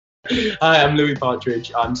Hi, I'm Louis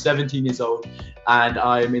Partridge. I'm 17 years old and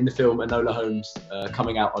I'm in the film Enola Holmes,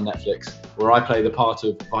 coming out on Netflix, where I play the part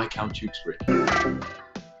of Viscount Tewkesbury.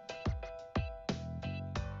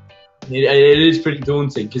 It is pretty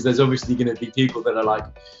daunting because there's obviously going to be people that are like,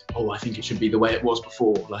 oh, I think it should be the way it was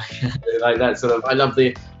before, like that sort of. I love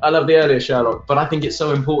the earlier Sherlock, but I think it's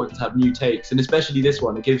so important to have new takes, and especially this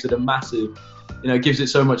one. It gives it a massive, it gives it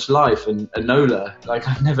so much life. And Enola, like,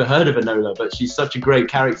 I've never heard of Enola, but she's such a great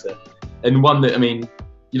character, and one that, I mean,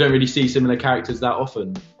 you don't really see similar characters that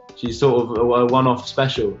often. She's sort of a one-off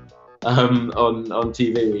special on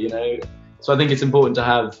TV, So I think it's important to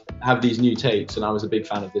have these new takes, and I was a big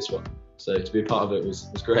fan of this one. So to be a part of it was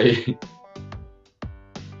great.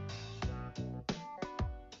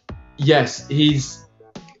 Yes,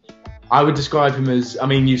 I would describe him as, I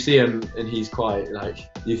mean, you see him and he's quite, like,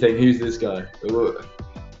 you think, who's this guy? Well,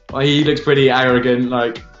 he looks pretty arrogant,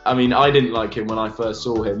 like, I mean, I didn't like him when I first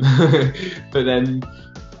saw him. But then,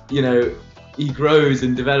 he grows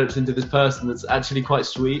and develops into this person that's actually quite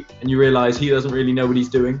sweet, and you realise he doesn't really know what he's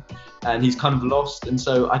doing, and he's kind of lost. And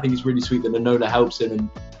so I think it's really sweet that Enola helps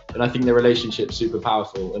him, and I think their relationship's super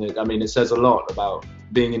powerful. And it says a lot about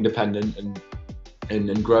being independent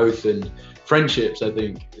and growth and friendships. I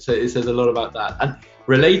think it says a lot about that. And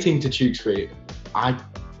relating to Tewkesbury, I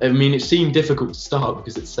mean, it seemed difficult to start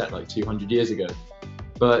because it's set like 200 years ago,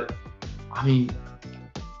 but I mean,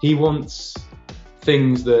 he wants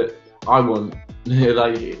things that I want.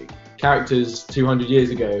 Like, characters 200 years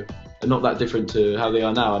ago are not that different to how they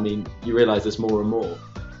are now. I mean, you realise there's more and more,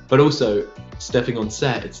 but also stepping on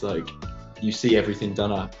set, it's like you see everything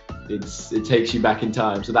done up. It takes you back in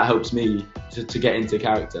time, so that helps me to get into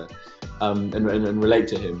character and relate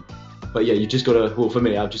to him. But yeah, you just gotta, well, for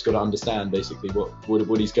me, I've just got to understand basically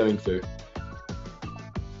what he's going through.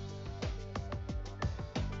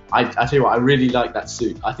 I tell you what, I really like that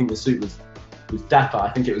suit. I think the suit was dapper. I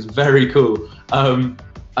think it was very cool.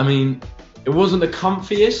 I mean, it wasn't the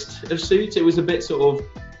comfiest of suits. It was a bit sort of,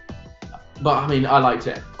 but I mean, I liked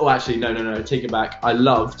it. Oh, actually, no, take it back. I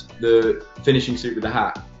loved the finishing suit with the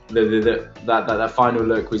hat. That final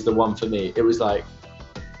look was the one for me. It was like,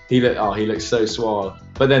 he looked so suave.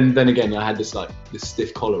 But then again, I had this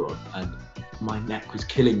stiff collar on, and my neck was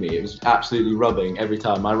killing me. It was absolutely rubbing every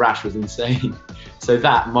time. My rash was insane. So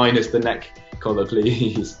that minus the neck collar,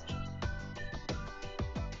 please.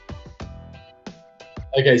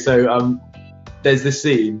 Okay, so there's this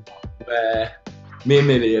scene where me and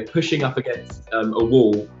Millie are pushing up against a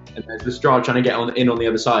wall, and there's Lestrade trying to get in on the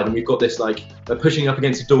other side, and we've got this, like, they're pushing up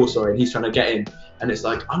against a door, and he's trying to get in, and it's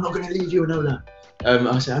like, I'm not going to leave you, Enola.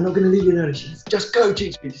 I say, I'm not going to leave you, Enola. She says, just go,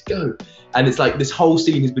 Tewkesbury, just go. And it's like this whole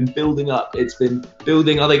scene has been building up. It's been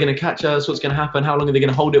building. Are they going to catch us? What's going to happen? How long are they going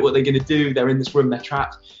to hold it? What are they going to do? They're in this room. They're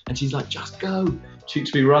trapped. And she's like, just go.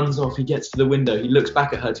 Tewkesbury runs off. He gets to the window. He looks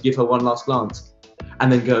back at her to give her one last glance,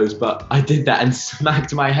 and then goes. But I did that and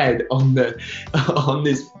smacked my head on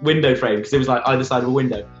this window frame, because it was like either side of a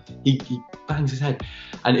window. He bangs his head,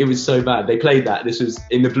 and it was so bad. They played that. This was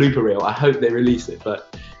in the blooper reel. I hope they release it,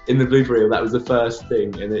 but in the blooper reel, that was the first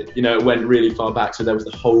thing, and it went really far back. So there was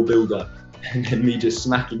the whole build-up, and then me just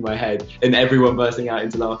smacking my head, and everyone bursting out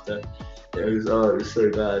into laughter. It was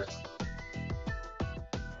so bad.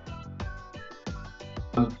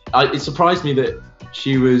 It surprised me that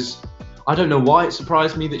she was. I don't know why it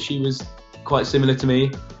surprised me that she was quite similar to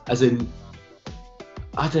me, as in,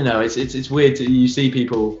 I don't know. It's weird you see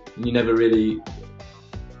people and you never really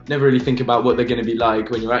think about what they're going to be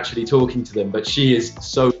like when you're actually talking to them. But she is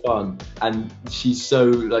so fun, and she's so,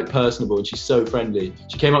 like, personable, and she's so friendly.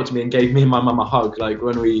 She came up to me and gave me and my mum a hug, like,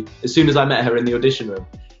 as soon as I met her in the audition room.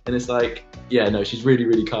 And it's like, yeah, no, she's really,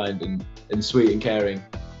 really kind and sweet and caring.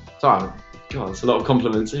 So, God, it's a lot of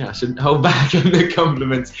compliments. Yeah, I shouldn't hold back on the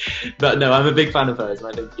compliments. But no, I'm a big fan of hers, and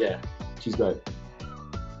I think, yeah, she's great.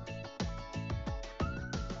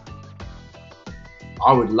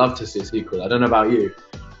 I would love to see a sequel. I don't know about you.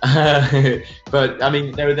 But I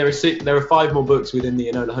mean, there are 5 more books within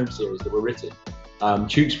the Enola Holmes series that were written.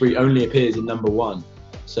 Tewkesbury only appears in #1,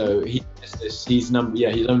 so he's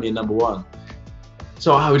only in #1.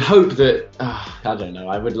 So I would hope that, I don't know,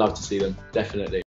 I would love to see them, definitely.